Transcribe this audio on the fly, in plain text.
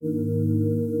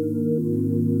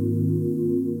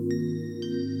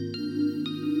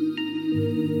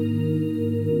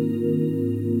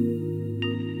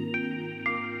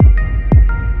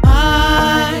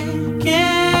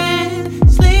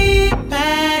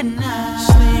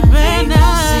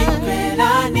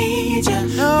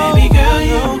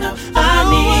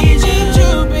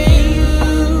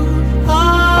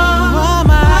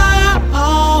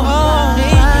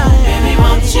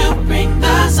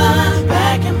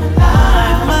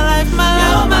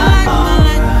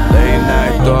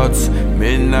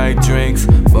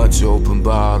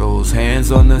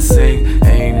clothes on the sink,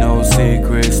 ain't no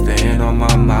secret, staying on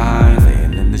my mind.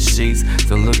 Laying in the sheets,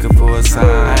 still looking for a sign.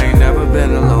 I ain't never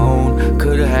been alone,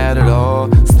 could've had it all.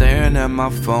 Staring at my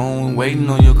phone, waiting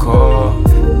on your call.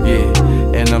 Yeah,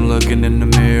 and I'm looking in the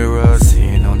mirror,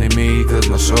 seeing only me, cause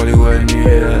my shorty wasn't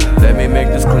here. Let me make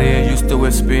this clear, you still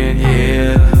whispering,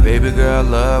 yeah. Baby girl,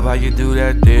 love how you do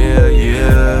that there,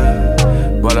 yeah.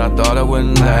 But I thought it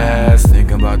wouldn't last,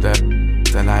 thinking about that,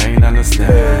 and I ain't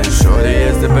understand. Shorty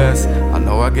is the best, I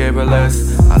know I gave her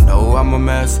less. I know I'm a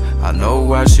mess, I know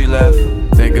why she left.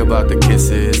 Think about the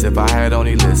kisses, if I had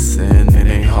only listened. It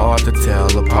ain't hard to tell,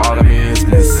 a part of me is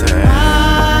missing.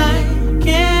 I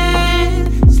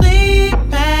can't sleep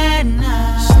at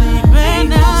night.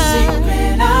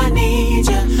 Secret, I need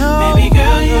you. Baby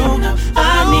girl, you know I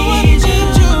need you.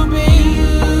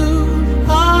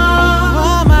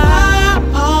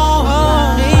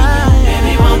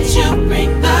 Baby, won't you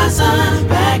bring the sun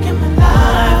back in my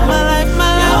life?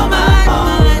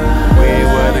 We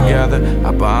were together,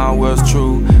 our bond was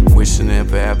true. Wishing it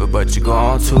forever, but you're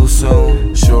gone too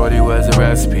soon. Shorty was a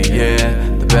recipe,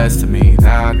 yeah, the best of me.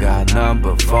 Now I got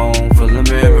number phone full of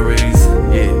memories.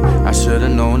 Yeah, I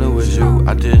should've known it was you.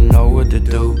 I didn't know what to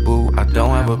do, boo. I don't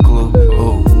have a clue.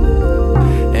 Ooh.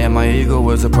 And my ego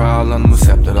was a problem.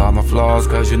 Accepted all my flaws,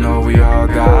 cause you know we all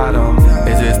got them.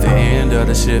 Is this the end of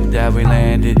the ship that we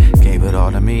landed? Gave it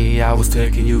all to me, I was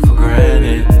taking you for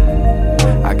granted.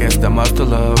 I guess I must have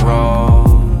loved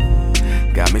wrong.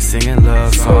 Got me singing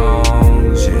love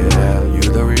songs, yeah.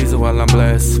 You're the reason why I'm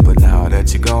blessed. But now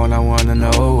that you're gone, I wanna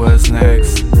know what's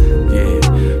next. Yeah,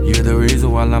 you're the reason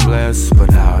why I'm blessed. But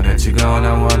now that you're gone,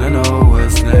 I wanna know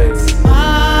what's next.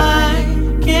 I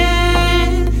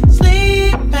can't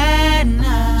sleep at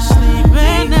night.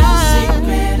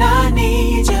 Secret, I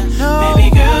need you. Baby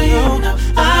girl, you know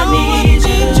I need you.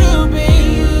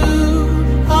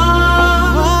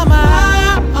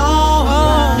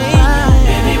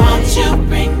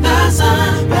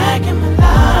 Back in my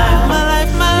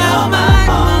life, you're my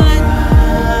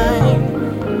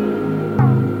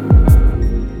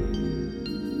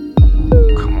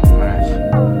Come on, man.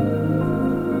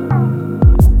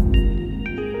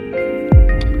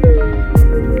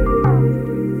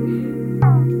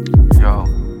 Yo,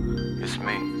 it's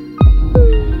me.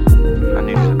 I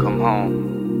need you to come home.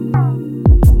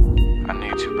 I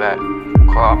need you back.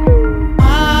 Call me.